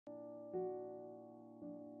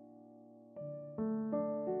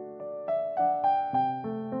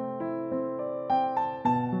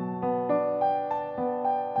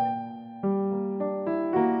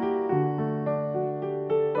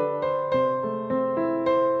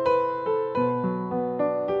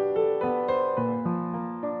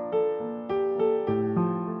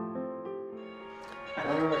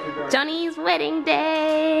Johnny's wedding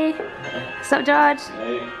day. What's up, George?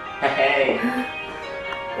 Hey.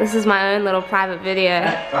 This is my own little private video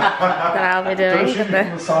that I'll be doing for the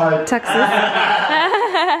tuxes.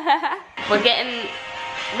 We're getting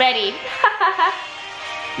ready.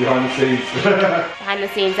 Behind the scenes. Behind the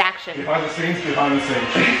scenes action. Behind the scenes, behind the scenes.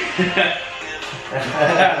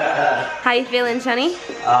 How you feeling, Johnny?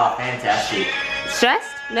 Oh, fantastic. Stressed?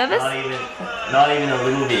 Nervous? Not even a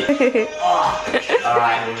little bit. Oh,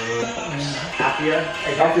 alright. Happier?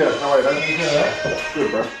 Hey, happier. No, wait, don't you hear that?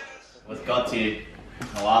 Good, bro. Was got to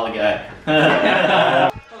a while ago.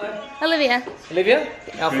 Olivia. Olivia?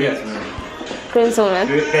 Alfia. Groomswoman.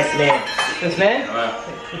 Best man. This man?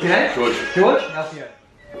 What's your name? George. George? Alfia.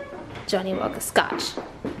 Johnny Walker Scotch.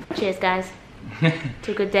 Cheers, guys.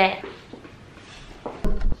 To a good day.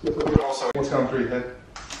 Also, what's going through your head?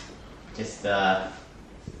 Just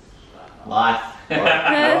life.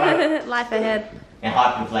 Life ahead. And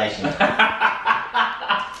hyperinflation.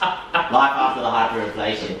 Life after the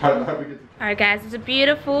hyperinflation. Alright guys, it's a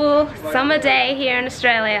beautiful summer day here in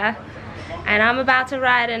Australia. And I'm about to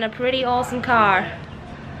ride in a pretty awesome car.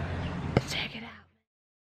 Check it out.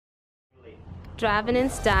 Driving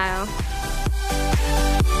in style.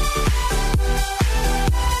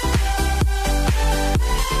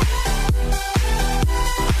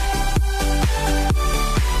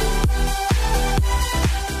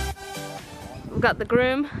 We've got the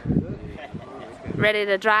groom ready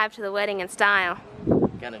to drive to the wedding in style.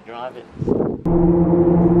 Gonna drive it.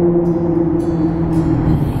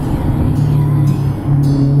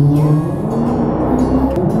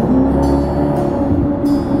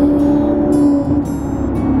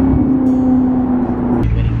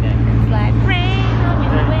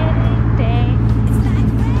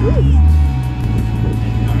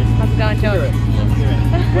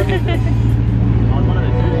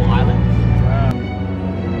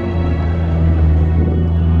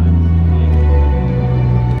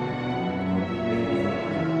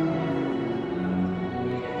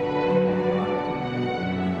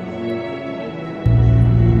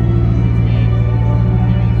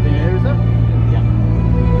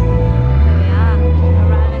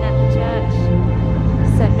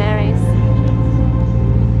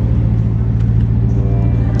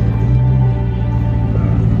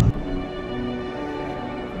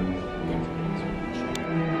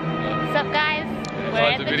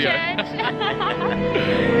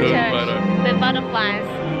 The butterflies.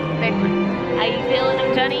 Are you feeling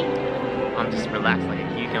them, Johnny? I'm just relaxed like a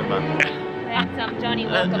cucumber. That's some Johnny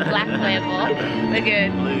Walker black label. We're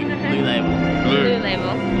good. Blue label. Blue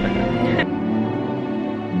label.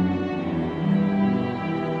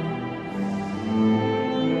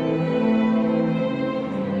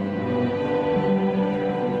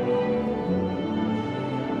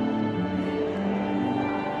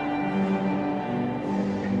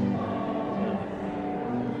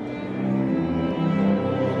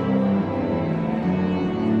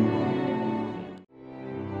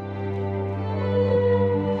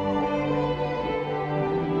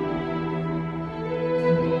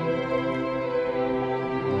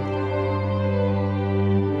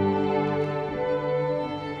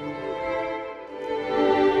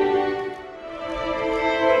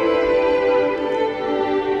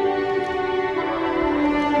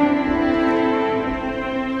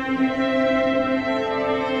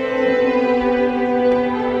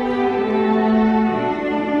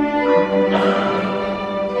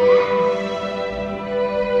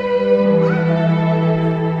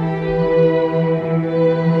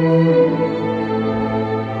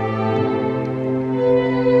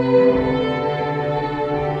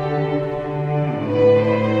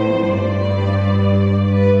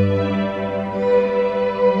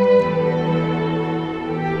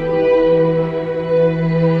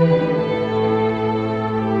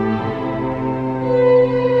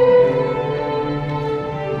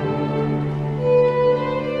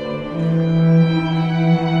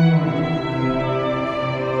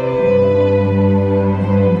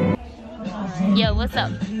 What's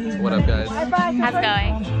up? What up, guys? How's it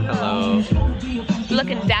going? Hello.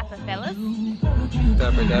 Looking dapper, fellas.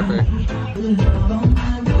 Dapper, dapper.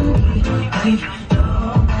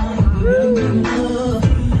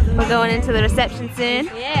 We're going into the reception soon.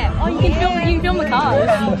 Yeah. Oh, you can film the cars.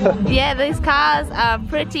 Yeah, these cars are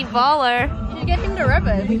pretty baller. You should get him to rev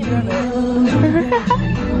it. We can rev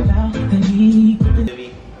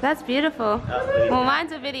it. That's beautiful. Well,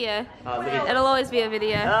 mine's a video. It'll always be a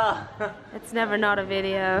video. It's never not a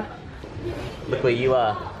video. Look where you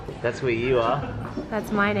are. That's where you are.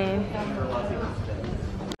 That's my name.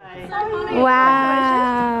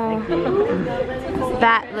 Wow.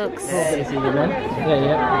 That looks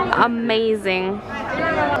amazing.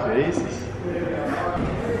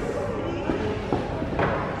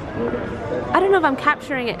 I don't know if I'm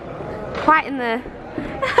capturing it quite in the...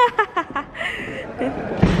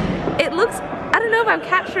 It looks... I don't know if I'm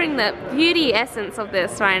capturing the beauty essence of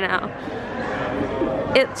this right now.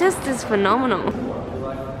 It just is phenomenal.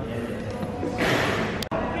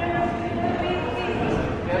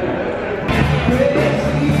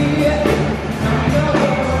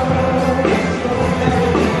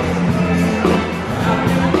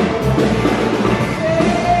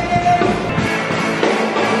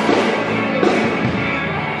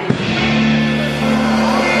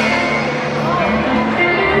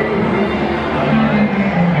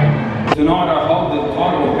 Tonight I hold the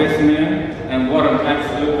title of best man, and what an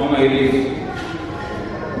absolute honour it is.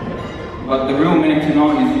 But the real man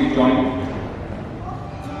tonight is you, Johnny.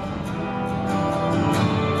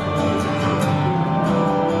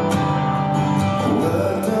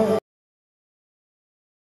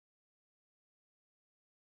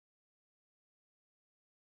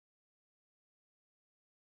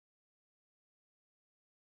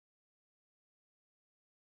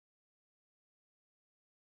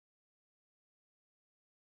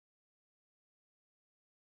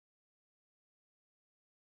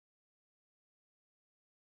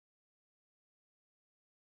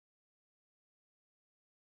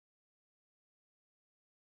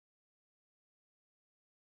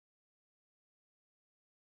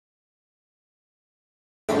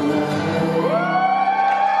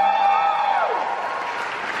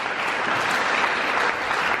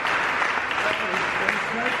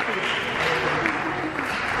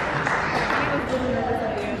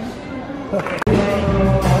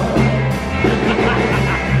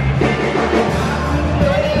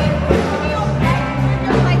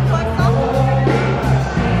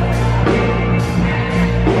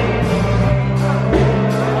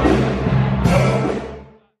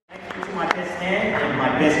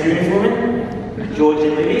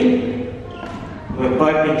 We've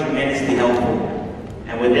both been tremendously helpful,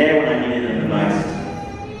 and we're there when I needed them the most.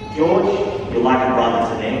 George, you're like a brother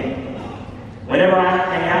to me. Whenever I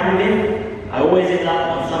hang out with him, I always end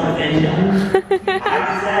up on some adventure. I have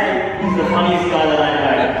to say, he's the funniest guy that I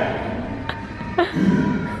know.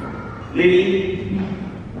 Libby,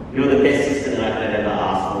 you're the best sister that I could have ever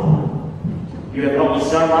asked for. You have helped me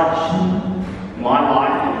so much. My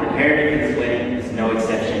life and preparing me for this wedding is no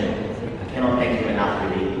exception. I cannot thank you enough,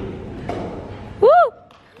 Libby. Woo!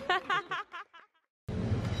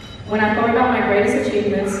 When I thought about my greatest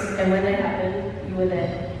achievements and when they happened, you were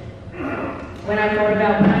there. When I thought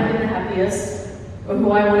about when I've been the happiest or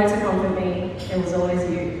who I wanted to comfort me, it was always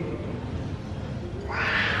you.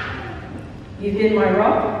 You've been my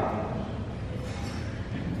rock,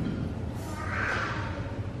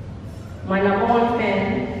 my #1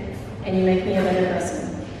 fan, and you make me a better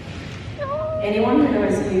person. Anyone who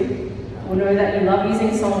knows you will know that you love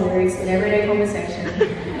using song lyrics in everyday conversation,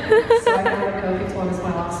 so I can have a perfect one as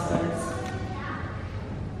my last words.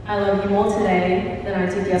 I love you more today than I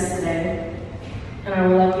did yesterday, and I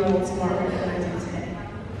will love you more tomorrow than I do today.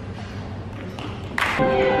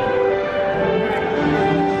 Yeah.